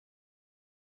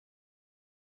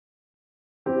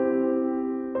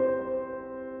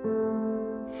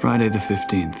Friday the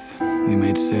 15th, we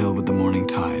made sail with the morning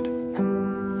tide.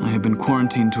 I had been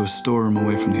quarantined to a storeroom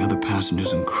away from the other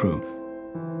passengers and crew.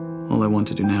 All I want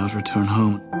to do now is return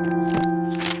home.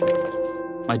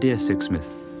 My dear Sixsmith,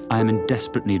 I am in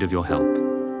desperate need of your help.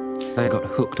 I got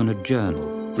hooked on a journal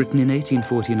written in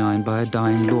 1849 by a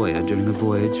dying lawyer during a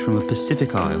voyage from a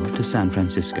Pacific isle to San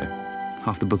Francisco.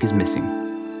 Half the book is missing.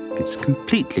 It's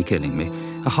completely killing me.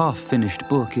 A half-finished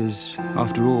book is,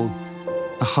 after all,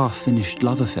 a half-finished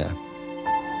love affair.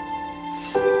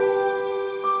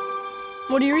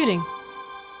 What are you reading?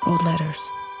 Old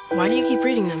letters. Why do you keep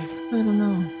reading them? I don't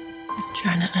know. Just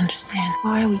trying to understand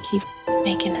why we keep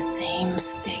making the same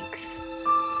mistakes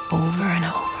over and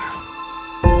over.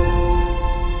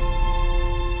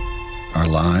 Our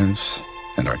lives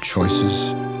and our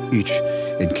choices, each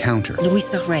encounter, Louis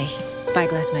Sauret,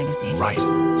 Spyglass Magazine. Right.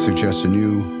 suggests a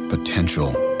new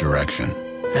potential direction.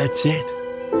 That's it.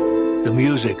 The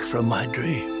music from my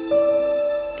dream.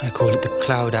 I call it the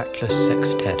Cloud Atlas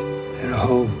Sextet. At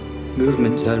home.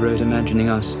 Movements I wrote imagining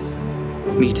us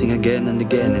meeting again and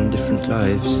again in different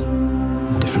lives,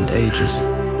 different ages.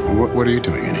 What are you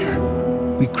doing in here?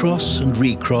 We cross and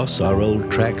recross our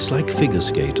old tracks like figure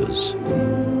skaters.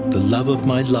 The love of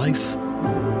my life,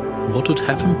 what had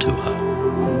happened to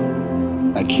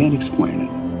her? I can't explain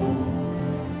it.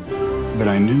 But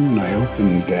I knew when I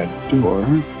opened that door,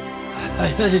 I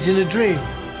heard it in a dream.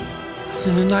 I was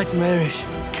in a nightmarish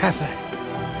cafe.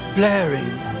 Blaring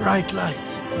bright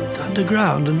lights.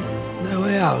 Underground and no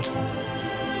way out.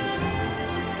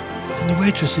 And the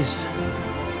waitresses,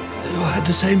 they all had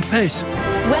the same face.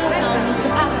 Welcome to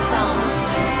Papa Sounds.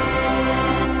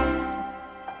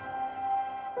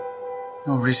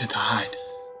 No reason to hide.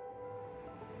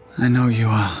 I know you,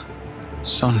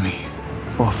 saw me.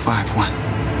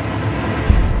 451.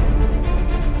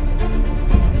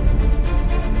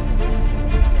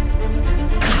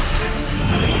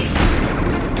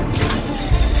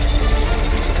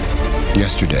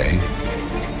 yesterday,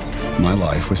 my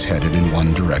life was headed in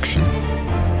one direction.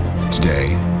 Today,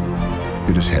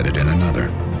 it is headed in another.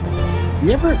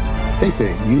 You ever think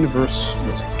the universe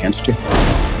was against you?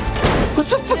 What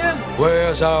the fuck?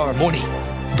 Where's our money?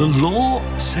 The law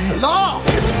says. Law!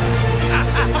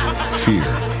 Fear,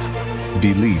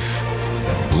 belief,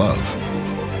 love.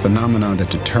 Phenomena that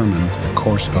determine the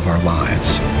course of our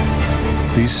lives.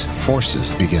 These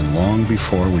forces begin long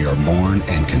before we are born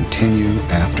and continue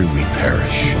after we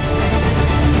perish.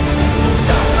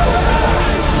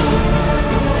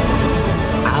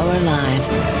 Our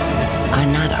lives are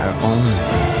not our own.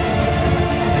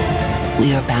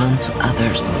 We are bound to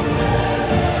others,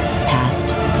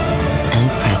 past and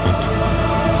present.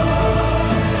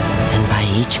 And by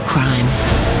each crime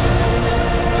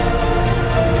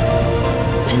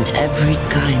and every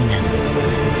kindness,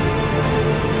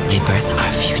 we birth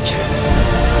our future.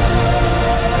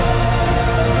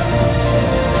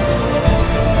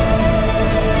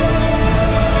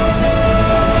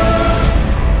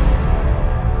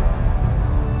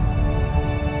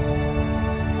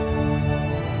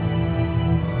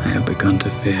 I have begun to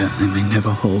fear I may never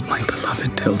hold my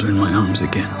beloved Tilda in my arms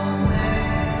again.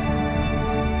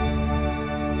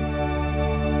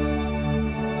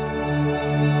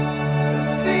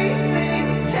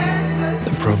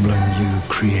 The problem you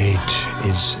create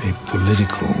is a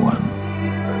political one.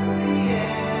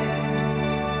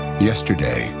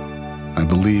 Yesterday, I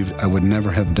believed I would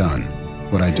never have done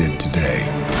what I did today.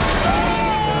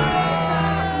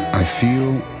 I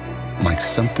feel like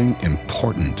something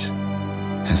important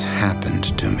has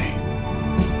happened to me.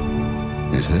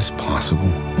 Is this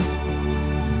possible?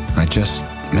 I just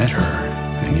met her,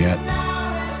 and yet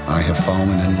I have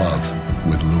fallen in love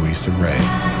with Louisa Ray.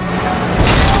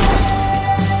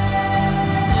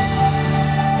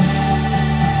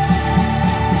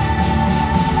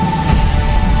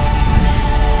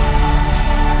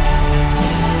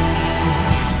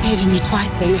 Saving me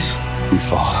twice, Lana. You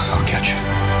fall, I'll catch you.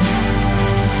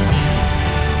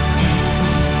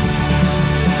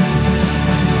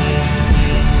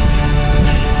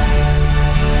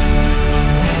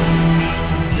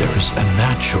 There is a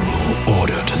natural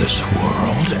order to this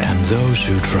world, and those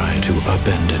who try to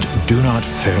upend it do not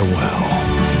fare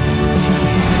well.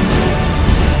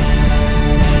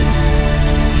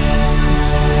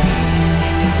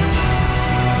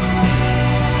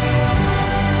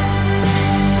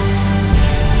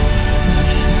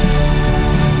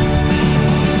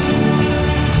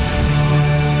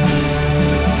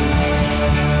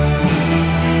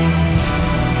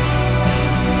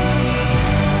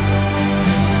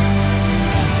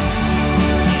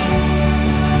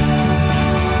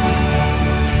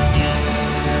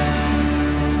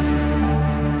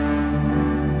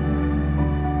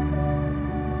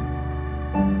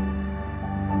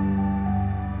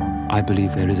 I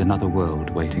believe there is another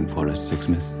world waiting for us,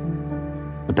 Sixsmith.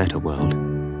 A better world.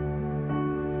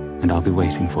 And I'll be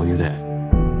waiting for you there.